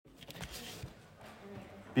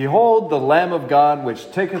Behold the Lamb of God, which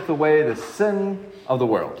taketh away the sin of the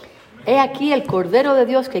world. He aquí el Cordero de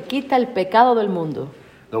Dios que quita el pecado del mundo.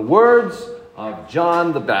 The words of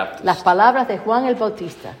John the Baptist. Las palabras de Juan el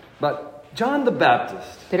Bautista. But John the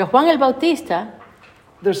Baptist, Pero Juan el Bautista,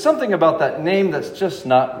 there's something about that name that's just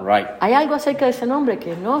not right. hay algo acerca de ese nombre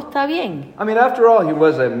que no está bien. I mean, after all, he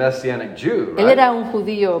was a Messianic Jew, Él right? era un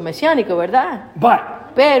judío mesiánico, ¿verdad? But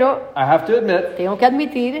Pero I have to admit, tengo que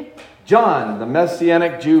admitir John, the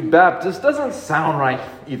Messianic Jew Baptist, doesn't sound right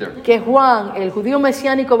either. que Juan, el judío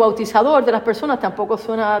mesiánico bautizador de las personas, tampoco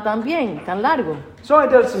suena tan bien, tan largo. So I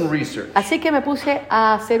did some research. Así que me puse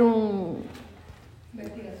a hacer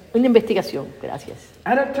una investigación, gracias.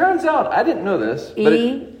 And it turns out, I didn't know this, but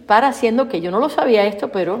Y para haciendo que yo no lo sabía esto,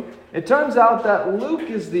 pero it turns out that Luke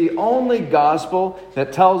is the only gospel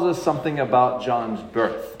that tells us something about John's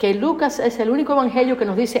birth. que Lucas es el único evangelio que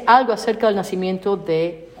nos dice algo acerca del nacimiento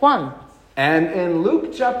de Juan. And in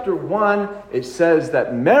Luke chapter 1, it says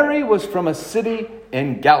that Mary was from a city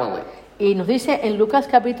in Galilee. Y nos dice en Lucas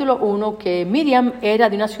capítulo 1 que Miriam era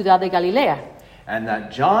de una ciudad de Galilea And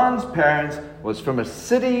that John's parents was from a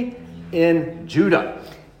city in Judah.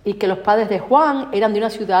 y que los padres de Juan eran de una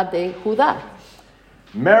ciudad de Judá.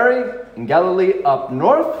 Mary in Galilee up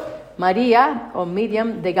north, María o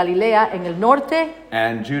Miriam de Galilea en el norte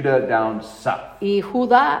and Judah down south. y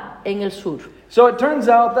Judá en el sur. So it turns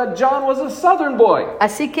out that John was a southern boy.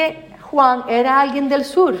 Así que Juan era alguien del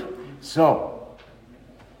sur. So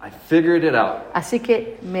I figured it out, Así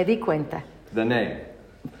que me di cuenta the name.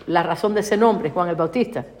 la razón de ese nombre, Juan el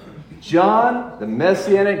Bautista. John, the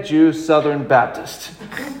Messianic Jew, Southern Baptist.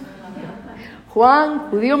 Juan,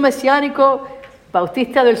 judío mesiánico,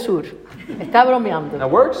 bautista del sur. Está bromeando. That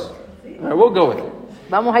works? All right, we'll go with it.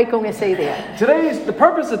 Vamos a ir con esa idea. The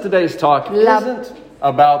purpose of today's talk La- isn't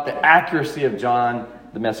about the accuracy of John,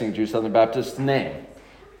 the Messianic Jew, Southern Baptist's name.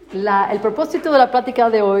 El propósito de la plática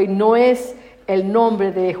de hoy no es el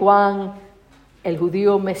nombre de Juan, el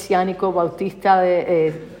judío mesiánico bautista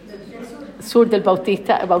sur del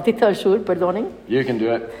bautista del sur, perdonen. You can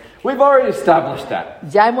do it. We've already established that.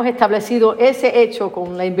 Ya hemos establecido ese hecho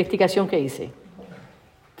con la investigación que hice.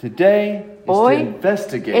 Today is to Hoy es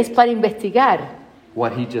investigate para investigar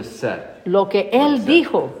what he just said. lo que él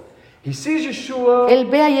dijo. He sees Yeshua. Él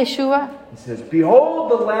ve a Yeshua, He says, "Behold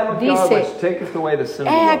the Lamb of God, Dice, which taketh away the sin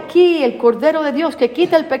of the he world." aquí el Cordero de Dios que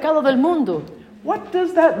quita el pecado del mundo. What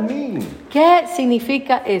does that mean? ¿Qué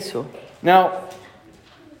significa eso? Now,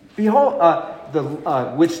 behold,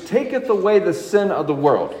 which taketh away the sin of the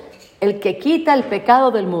world. El que quita el pecado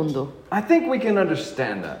del mundo. I think we can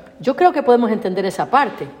understand that. Yo creo que podemos entender esa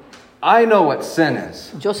parte. I know what sin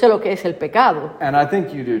is, Yo sé lo que es el pecado and I think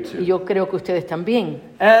you do y too. yo creo que ustedes también.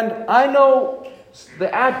 And I know the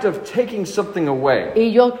act of taking something away.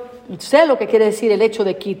 Y yo sé lo que quiere decir el hecho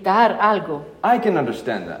de quitar algo. I can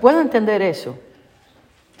understand that. Puedo entender eso.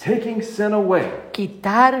 Taking sin away.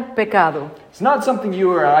 Quitar pecado. It's not something you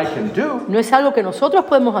or I can do, No es algo que nosotros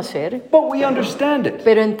podemos hacer, but we understand it.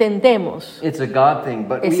 pero entendemos. It's a God thing,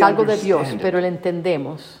 but Es we algo de Dios, understand pero it. lo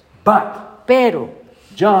entendemos. But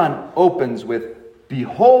John opens with,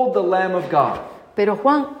 "Behold the Lamb of God." Pero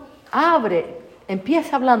Juan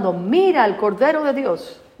empieza hablando, mira el Cordero de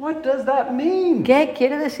Dios. What does that mean? ¿Qué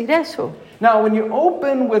quiere decir eso? Now, when you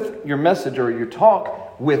open with your message or your talk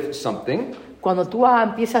with something, Cuando tú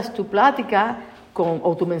empiezas tu plática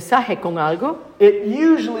o tu mensaje con algo, it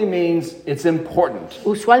usually means it's important.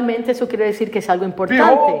 usualmente eso quiere decir que es algo importante.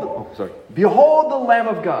 Behold the Lamb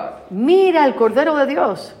of God. Mira el Cordero de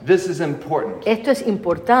Dios. This is important. Esto es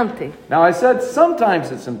importante. Now, I said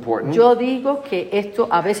sometimes it's important Yo digo que esto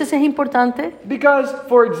a veces es importante because,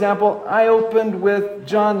 for example, I opened with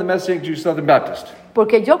John, the Messianic Jew, Southern Baptist.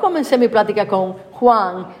 porque yo comencé mi plática con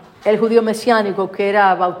Juan, el judío mesiánico que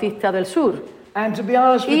era bautista del sur. And to be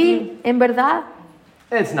honest with you, Y en verdad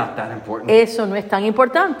it's not that important. eso no es tan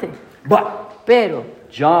importante. But Pero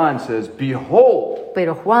John says, "Behold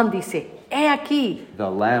Juan dice, he aquí the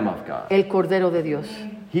Lamb of God." el Cordero de Dios.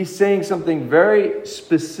 He's saying something very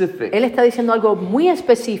specific. Él está diciendo algo muy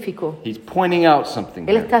específico. He's pointing out something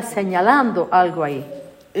Él here. está señalando algo ahí.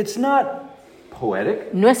 It's not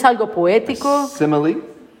poetic, No es algo poético simile.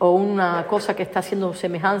 o una cosa que está haciendo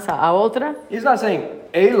semejanza a otra. He's not saying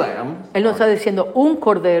a lamb Él no está diciendo un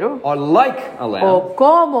cordero or like a lamb, o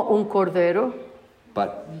como un cordero, but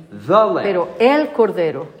the lamb. pero el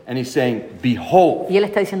cordero. And he's saying, "Behold." Y él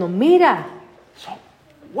está diciendo, mira, So,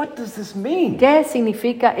 what does this mean? ¿qué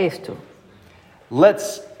significa esto?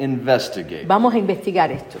 Let's investigate. Vamos a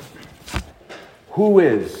investigar esto. Who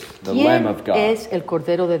is the Lamb ¿Quién of God? es el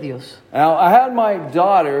Cordero de Dios? Now, I had my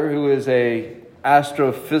daughter, who is a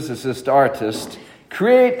astrophysicist artist,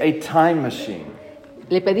 create a time machine.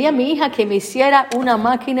 Le pedí a mi hija que me hiciera una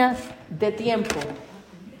máquina de tiempo.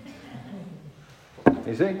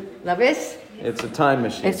 You see? ¿La ves? It's a time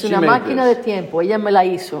machine. Es She una made máquina de this. tiempo. Ella me la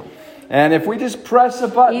hizo. And if we just press a Y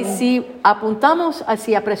button, si apuntamos,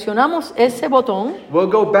 si presionamos ese botón, we'll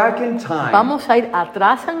go back in time vamos a ir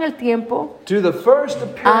atrás en el tiempo. to the first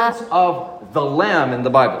appearance of the lamb in the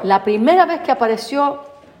Bible. La primera vez que apareció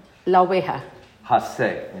la oveja,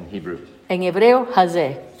 Haseh in Hebrew. en hebreo,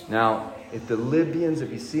 Hazé. Now, if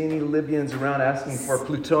you see any Libyans around asking for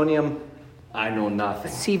plutonium, I know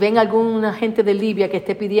nothing. Si ven alguna gente de Libia que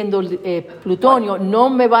esté pidiendo plutonio, no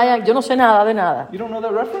me vayan, yo no sé nada de nada. You don't know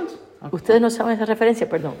that reference? Ustedes no saben esa referencia,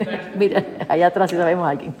 perdón. Mira, allá atrás sí sabemos a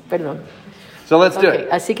alguien, perdón. So let's do Ok, it.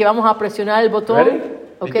 así que vamos a presionar el botón. Ready? Be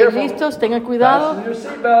Ok, careful. listos, tengan cuidado. Fasten your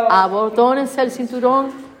seatbelt. Abotónense el cinturón.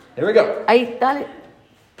 Here we go. Ahí, dale.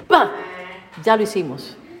 ¡Pam! Ya lo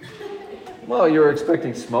hicimos. Well, you were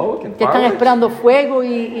expecting smoke and Que están fireworks. esperando fuego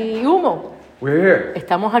y humo. We're here.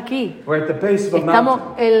 Estamos aquí. We're at the base of a Estamos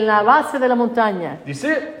mountain. en la base de la montaña. Do you see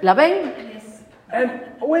it? ¿La ven? And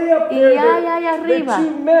way up Y there, ahí there are arriba.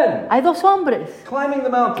 two men Hay dos hombres climbing the que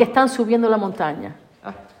mountain. están subiendo la montaña.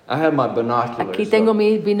 I have my binoculars. Aquí tengo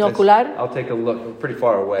mi binocular. I'll take a look. We're pretty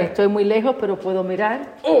far away. Estoy muy lejos, pero puedo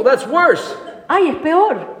mirar. Oh, that's worse. ¡Ay, es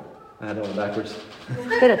peor! I know, backwards.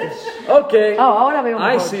 Espérate. Okay. Oh, ahora veo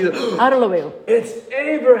I mejor. see the... Ahora lo veo. It's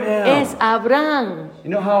Abraham. Es Abraham. You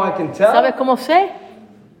know how I can tell? ¿Sabes cómo sé?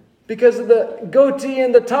 Because of the goatee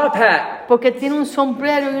and the top hat. Porque tiene un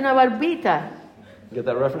sombrero y una barbita. Get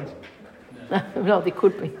that reference? No,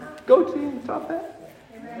 disculpe. Goatee and top hat?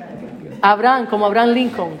 Abraham, como Abraham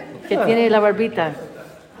Lincoln, que tiene la barbita.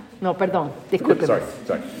 No, perdón, disculpe. Sorry.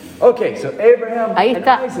 Okay, so Abraham Ahí and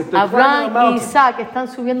está. Isaac, they're climbing a Abraham y mountain. Isaac están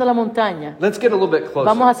subiendo la montaña. Let's get a little bit closer.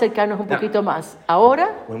 Vamos a acercarnos un poquito más. Ahora,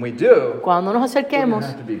 When we do, cuando nos we're acerquemos, going to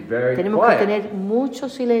have to be very tenemos que quiet tener mucho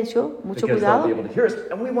silencio, mucho because they'll cuidado, be able to hear us,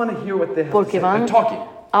 and we want to hear what they have to porque say. van They're talking.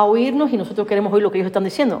 a oírnos y nosotros queremos oír lo que ellos están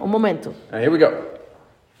diciendo. Un momento. Now, here we go.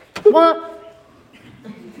 One.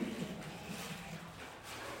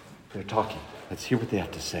 They're talking. Let's hear what they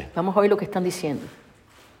have to say. Vamos a oír lo que están diciendo.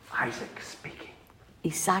 Isaac speaking.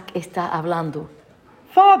 Isaac está hablando.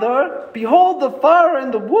 Father, behold the fire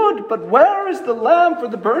and the wood, but where is the lamb for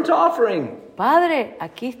the burnt offering? Padre,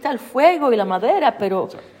 aquí está el fuego y la madera, pero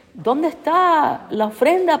 ¿dónde está la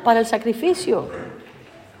ofrenda para el sacrificio?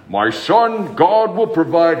 My son, God will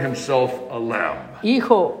provide himself a lamb.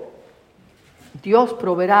 Hijo, Dios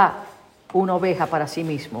proveerá una oveja para sí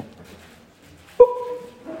mismo.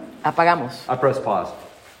 Apagamos. I press pause.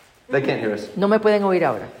 They can't hear us. No me pueden oír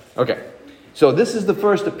ahora. Okay. So this is the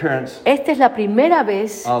first appearance Esta es la primera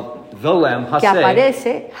vez of the lamb, que Haseh,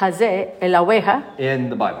 aparece Hazé, en la oveja, in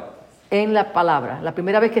the Bible. en la palabra. La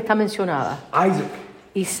primera vez que está mencionada. Isaac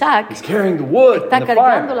Isaac is carrying the wood está and the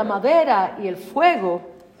cargando la fire. madera y el fuego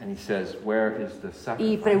And he says, where is the y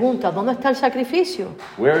sacrifice? pregunta, ¿dónde está el sacrificio?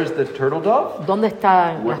 Where is the turtle dove? ¿Dónde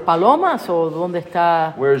están las palomas o dónde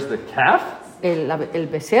está Where is the calf? el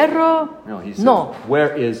becerro? No, he says, No.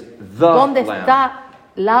 where is the ¿Dónde lamb? está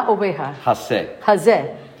la oveja? Haseh.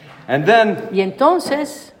 Hazé. And then Y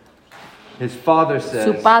entonces his father su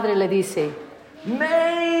says, padre le dice,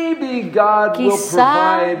 maybe God will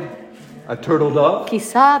Quizá- provide a turtle dove,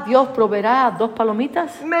 quizá Dios proveerá 2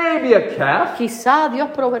 palomitas, maybe a calf. quizá Dios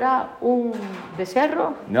proveerá un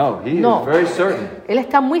becerro. No, he No. is very certain. Él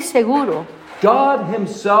está muy seguro. God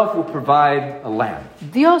himself will provide a lamb.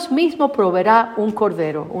 Dios mismo proveerá un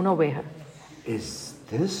cordero, una oveja. Is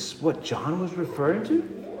this what John was referring to?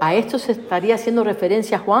 ¿A esto se estaría haciendo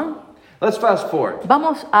referencia Juan? Let's fast forward.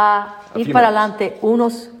 Vamos a ir few para minutes. adelante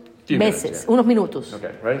unos Few meses, minutes, yeah. unos minutos.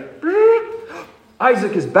 Okay, ready?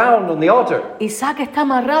 Isaac is bound on the altar. Isaac está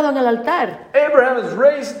amarrado en el altar Abraham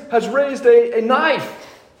has raised a knife.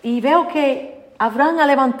 y veo que Abraham ha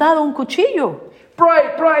levantado un cuchillo.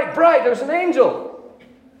 Bright, bright, bright. There's an angel.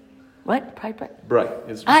 What? Bright, bright. Bright.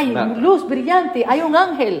 It's Hay not- luz brillante, hay un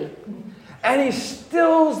ángel And he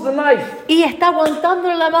stills the knife. y está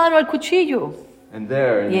aguantando en la mano el cuchillo. And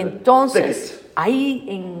there in Y the entonces, thicket, ahí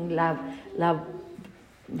en las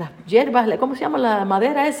hierbas, ¿cómo se llama la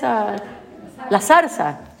madera esa? La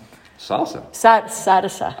zarza. salsa.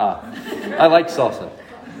 Zarza. I like salsa.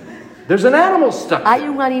 There's an animal stuck. Hay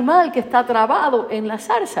un animal que está trabado en la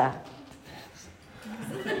zarza.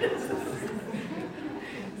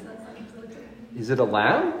 Is it a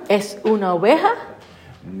lamb? ¿Es una oveja?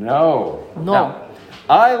 No. No. Now,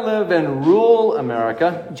 I live in rural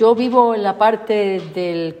America. Yo vivo en la parte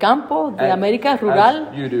del campo de América rural,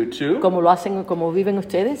 As you do too. como viven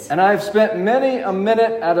ustedes. And I've spent many a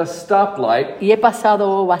minute at a stoplight Y he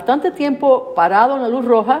pasado bastante tiempo parado en la luz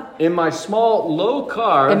roja, in my small, low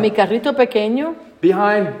car en mi carrito pequeño,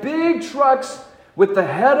 behind big trucks with the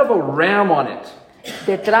head of a ram on it.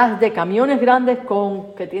 detrás de camiones grandes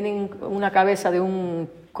que tienen una cabeza de un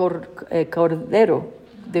cordero,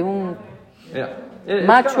 de un Yeah.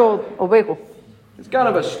 macho ovejo. It's kind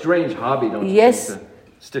of a strange hobby, don't you Yes. think,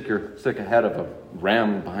 to stick a head of a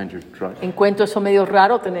ram behind your truck. Encuentro eso medio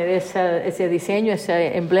raro, tener ese diseño,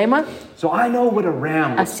 ese emblema. So I know what a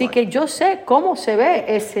ram looks Así like. que yo sé cómo se ve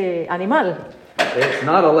ese animal. It's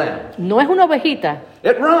not a lamb. No es una ovejita.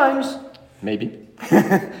 It rhymes. Maybe.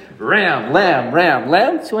 Ram,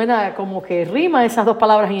 lamb. Suena como que rima esas dos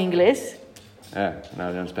palabras en inglés.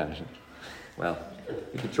 No, in Spanish. Well,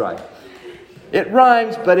 you could try. It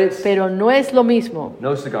rhymes, but it's Pero no es lo mismo.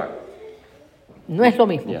 no cigar. No es lo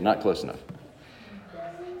mismo. Yeah, not close enough.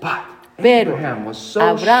 But Pero Abraham was so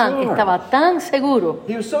Abraham sure. estaba tan seguro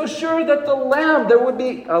He was so sure that there would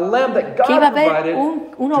be a lamb that que iba a God haber provided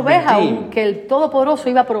una to oveja redeem, que el Todopoderoso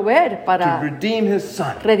iba a proveer to para redeem his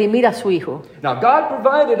son. redimir a su hijo. Now God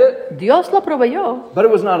provided it, Dios lo proveyó, but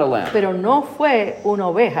it was not a lamb. pero no fue una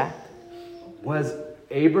oveja. Was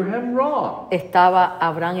Abraham wrong? ¿Estaba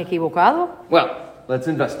Abraham equivocado? Well, let's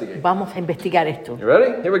investigate. Vamos a investigar esto. You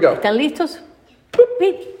ready? Here we go. ¿Están listos?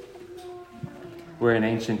 Pip. We're in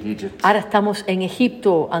ancient Egypt. Ahora estamos en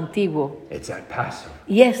Egipto antiguo It's at Passover.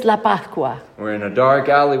 y es la Pascua We're in a dark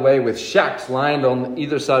alleyway with shacks lined on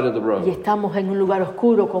either side of the y road. estamos en un lugar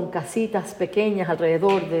oscuro con casitas pequeñas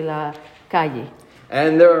alrededor de la calle.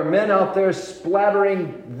 And there are men out there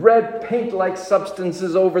splattering red paint-like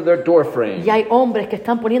substances over their door frame. Y hay hombres que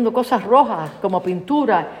están poniendo cosas rojas como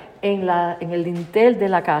pintura en el dintel de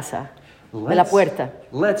la casa, de la puerta.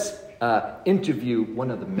 Let's interview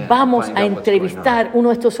one of the men. Vamos find a out what's going entrevistar uno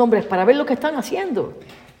de estos hombres para ver lo que están haciendo. on.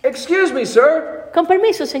 Excuse me, sir. Con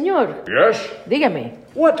permiso, señor. Yes? Dígame,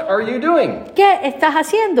 What are you doing? ¿qué estás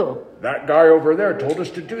haciendo? That guy over there told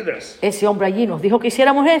us to do this. Ese hombre allí nos dijo que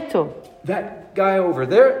hiciéramos esto. That guy over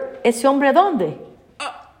there? ¿Ese hombre dónde?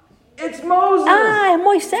 It's Moses. Ah, es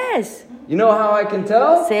Moisés. You know how I can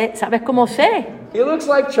tell? ¿Sabes cómo sé? He looks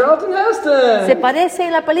like Charlton Heston. Se parece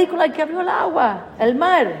en la película El que abrió el agua, el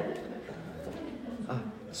mar.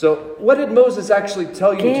 So, what did Moses actually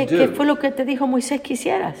tell you ¿Qué to do? fue lo que te dijo Moisés que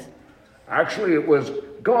hicieras? Actually, it was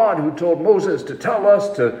God who told Moses to tell us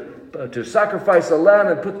to sacrifice a lamb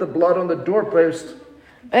and put the blood on the doorpost.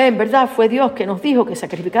 En verdad fue Dios que nos dijo que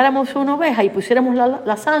sacrificáramos una oveja y pusiéramos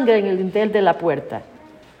la sangre en el dintel de la puerta.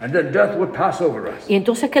 And then death would pass over us. Y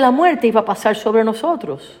entonces que la muerte iba a pasar sobre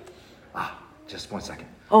nosotros. Just one second.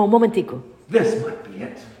 Oh, un momentico. This might be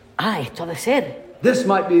it. Esto ha de ser. This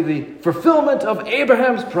might be the fulfillment of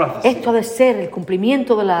Abraham's prophecy. Esto ha de ser el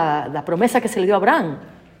cumplimiento de la promesa que se le dio a Abraham.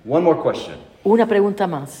 One more question. Una pregunta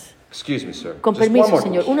más. Excuse me, sir. Con Just one permiso, more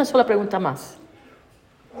señor. question. Una sola pregunta más.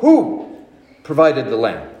 Who provided the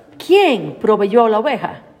lamb? ¿Quién proveyó la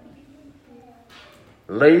oveja?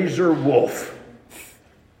 Laser Wolf.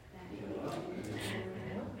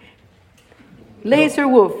 Laser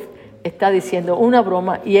Wolf está diciendo una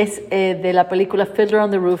broma y es de la película Fiddler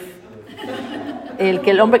on the Roof.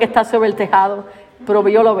 El hombre que está sobre el tejado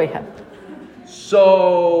proveyó la oveja.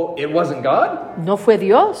 So, it wasn't God? ¿No fue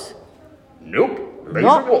Dios? Nope.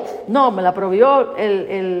 Laser Wolf. No, me la proveyó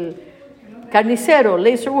el carnicero,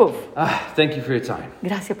 Laser Wolf. Thank you for your time.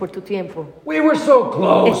 Gracias por tu tiempo. We were so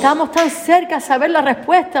close. Estamos tan cerca de saber la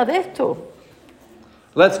respuesta de esto.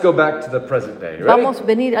 Let's go back to the present day. Ready? Vamos a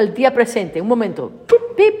venir al día presente. Un momento.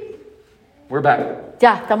 Pip. We're back.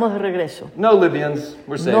 Ya, estamos de regreso. No Libyans.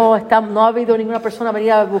 We're safe. No ha habido ninguna persona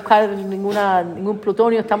venir a buscar ningún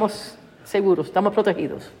plutonio. Estamos seguros, estamos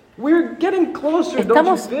protegidos. We're getting closer,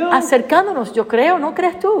 Estamos don't you feel? acercándonos, yo creo, ¿no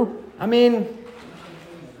crees tú? I mean,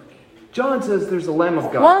 John says there's a lamb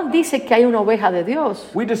of God. Juan dice que hay una oveja de Dios.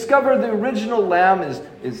 We discover the original lamb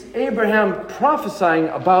is Abraham prophesying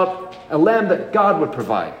about a lamb that God would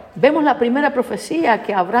provide. Vemos la primera profecía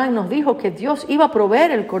que Abraham nos dijo que Dios iba a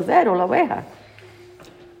proveer el cordero, la oveja.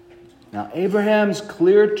 Now, Abraham's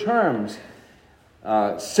clear terms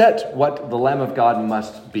set what the lamb of God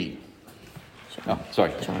must be. Oh,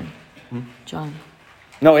 sorry. John.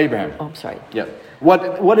 No, Abraham. Oh, I'm sorry. Yeah.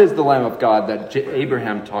 What is the lamb of God that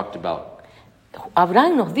Abraham talked about?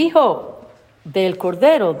 Abraham nos dijo del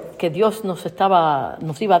cordero que Dios nos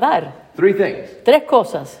iba a dar. 3 things. 3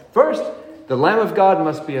 cosas. First, the lamb of God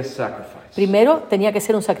must be a sacrifice. Primero, tenía que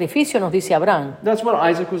ser un sacrificio, nos dice Abraham. That's what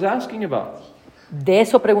Isaac was asking about. De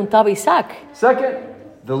eso preguntaba Isaac. Second,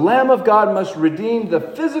 the Lamb of God must redeem the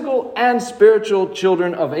physical and spiritual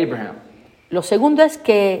children of Abraham. Lo segundo es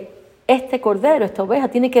que este cordero, esta oveja,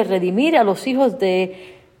 tiene que redimir a los hijos de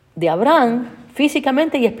Abraham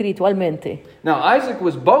físicamente y espiritualmente. Now, Isaac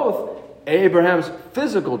was both Abraham's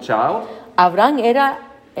physical child Abraham era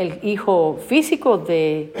el hijo físico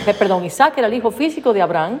Isaac era el hijo físico de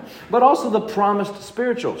Abraham, but also the promised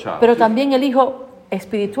spiritual child. pero también el hijo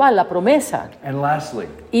espiritual, la promesa. And lastly,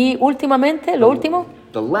 Y últimamente, lo último,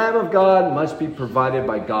 the Lamb of God must be provided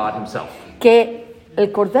by God himself. que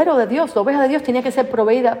el cordero de Dios, la oveja de Dios, tenía que ser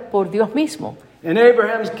proveída por Dios mismo. In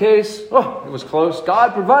Abraham's case, it was close.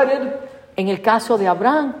 God provided, En el caso de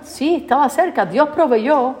Abraham, sí, estaba cerca, Dios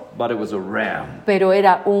proveyó, but it was a ram. pero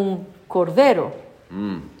era un cordero,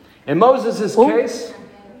 In Moses' case,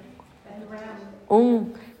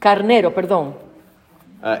 un carnero, perdón.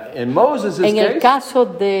 in Moses' En el case, caso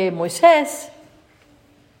de Moisés,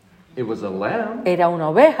 it was a lamb, era una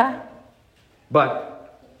oveja, but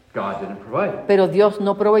God didn't provide it. pero Dios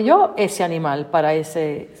no proveyó ese animal para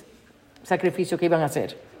ese sacrificio que iban a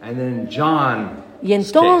hacer. And then John, Y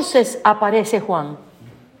entonces aparece Juan,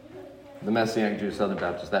 the Messianic Jew Southern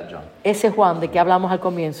Baptist, that John. ese Juan de que hablamos al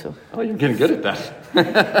comienzo. Oh, you're getting good at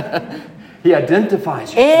that. He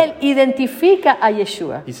identifies you. Él identifica a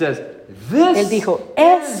Yeshua. He says, Él this dijo,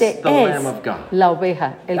 is ese the Lamb es of God. la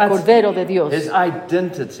oveja, el That's cordero de Dios. His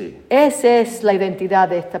identity. Esa es la identidad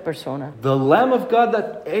de esta persona. The Lamb of God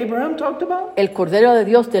that Abraham talked about? El cordero de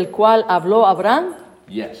Dios del cual habló Abraham,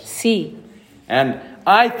 Yes. sí. And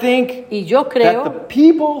I think Y yo that the creo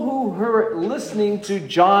people who were listening to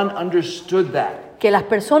John understood that. que las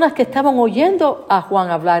personas que estaban oyendo a Juan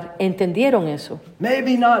hablar entendieron eso.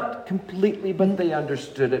 Maybe not completely, but they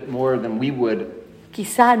understood it more than we would.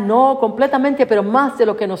 Quizá no completamente, pero más de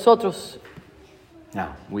lo que nosotros. Now,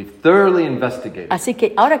 we've thoroughly investigated Así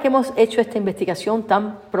que ahora que hemos hecho esta investigación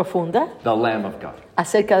tan profunda the Lamb of God.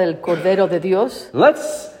 acerca del cordero de Dios,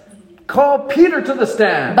 Let's call Peter to the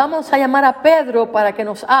stand. vamos a llamar a Pedro para que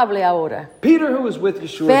nos hable ahora. Peter, who was with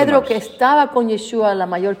Yeshua the Pedro que most. estaba con Yeshua la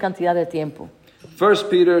mayor cantidad de tiempo. 1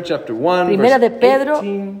 Peter chapter 1, Primera de verse Pedro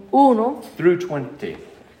 18 1, through 20.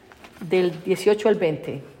 del 18 al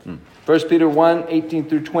 20. 1 Peter 1, 18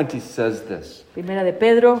 through 20 says this. Primera de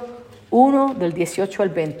Pedro 1, del 18 al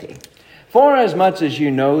 20. For as much as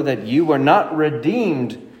you know that you were not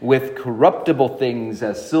redeemed with corruptible things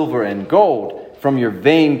as silver and gold from your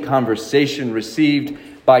vain conversation received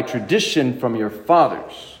by tradition from your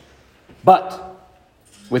fathers, but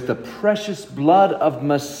with the precious blood of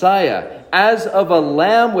Messiah, as of a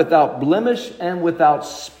lamb without blemish and without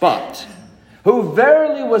spot, who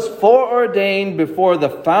verily was foreordained before the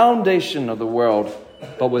foundation of the world,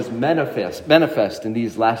 but was manifest in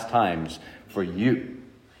these last times for you.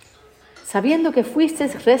 Sabiendo que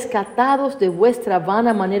fuisteis rescatados de vuestra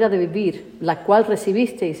vana manera de vivir, la cual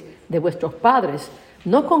recibisteis de vuestros padres,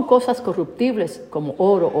 no con cosas corruptibles como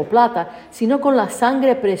oro o plata, sino con la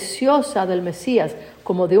sangre preciosa del Mesías,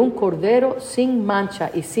 como de un cordero sin mancha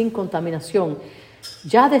y sin contaminación,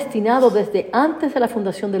 ya destinado desde antes de la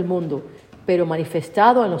fundación del mundo, pero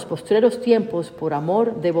manifestado en los postreros tiempos por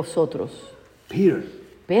amor de vosotros.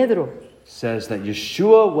 Pedro Says that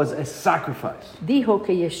Yeshua was a sacrifice dijo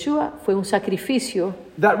que Yeshua fue un sacrificio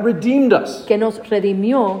that redeemed us. que nos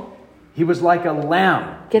redimió, He was like a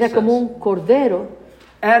lamb, que era it como says. un cordero,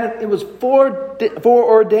 And it was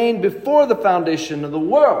foreordained before the foundation of the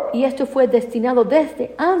world. y esto fue destinado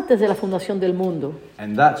desde antes de la fundación del mundo.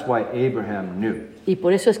 And that's why Abraham knew. Y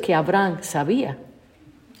por eso es que Abraham sabía.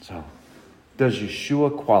 So, does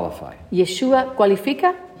Yeshua qualify? ¿Yeshua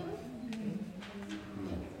cualifica?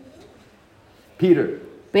 Peter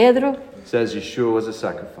Pedro says Yeshua was a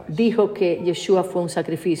sacrifice. dijo que Yeshua fue un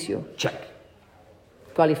sacrificio. Check.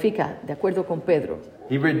 Cualifica, de acuerdo con Pedro.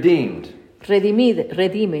 He redeemed.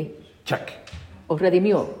 Redime Check. o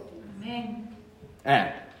redimió. And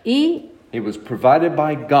Y it was provided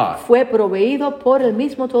by God fue proveído por el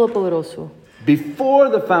mismo Todopoderoso before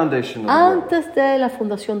the foundation of the world. antes de la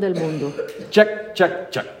fundación del mundo. Check, check,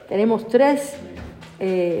 check. Tenemos tres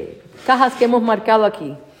cajas que hemos marcado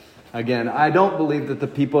aquí. Again, I don't believe that the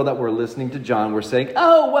people that were listening to John were saying,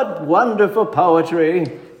 "Oh, what wonderful poetry."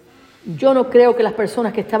 Yo no creo que las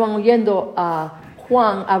personas que estaban oyendo a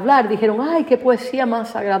Juan hablar dijeron, ¡ay, qué poesía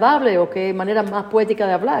más agradable! O qué manera más poética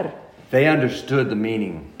de hablar. They understood the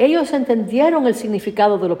meaning. Ellos entendieron el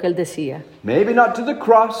significado de lo que él decía. Maybe not to the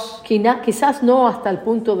cross, Quizás no hasta el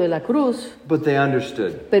punto de la cruz, but they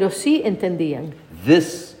understood. pero sí entendían.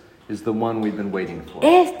 This is the one we've been waiting for.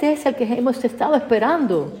 Este es el que hemos estado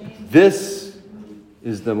esperando. This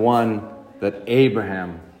is the one that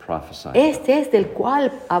Abraham prophesied. Este es del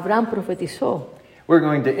cual Abraham profetizó. We're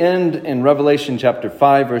going to end in Revelation chapter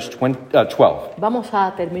 5, verse 12. Vamos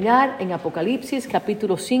a terminar en Apocalipsis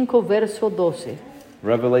capítulo 5, verso 12.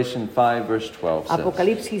 Revelation 5, verse 12 says,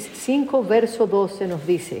 Apocalipsis 5, verso 12 nos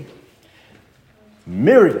dice: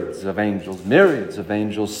 myriads of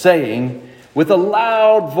angels, saying with a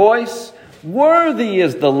loud voice, worthy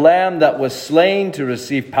is the Lamb that was slain to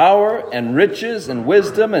receive power and riches and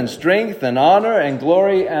wisdom and strength and honor and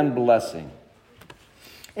glory and blessing.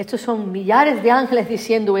 Estos son millares de ángeles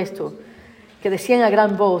diciendo esto, que decían a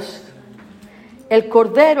gran voz: el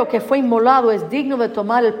Cordero que fue inmolado es digno de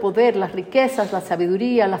tomar el poder, las riquezas, la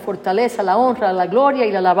sabiduría, la fortaleza, la honra, la gloria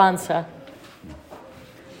y la alabanza.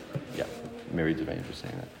 Yeah, myriads of angels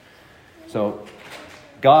saying that. So,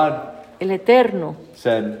 God El Eterno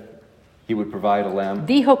said He would provide a lamb.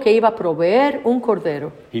 dijo que iba a proveer un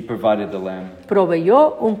cordero. He provided the lamb.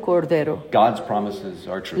 Proveyó un cordero. God's promises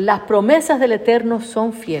are true. Las promesas del Eterno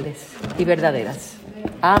son fieles y verdaderas.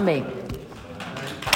 Amén.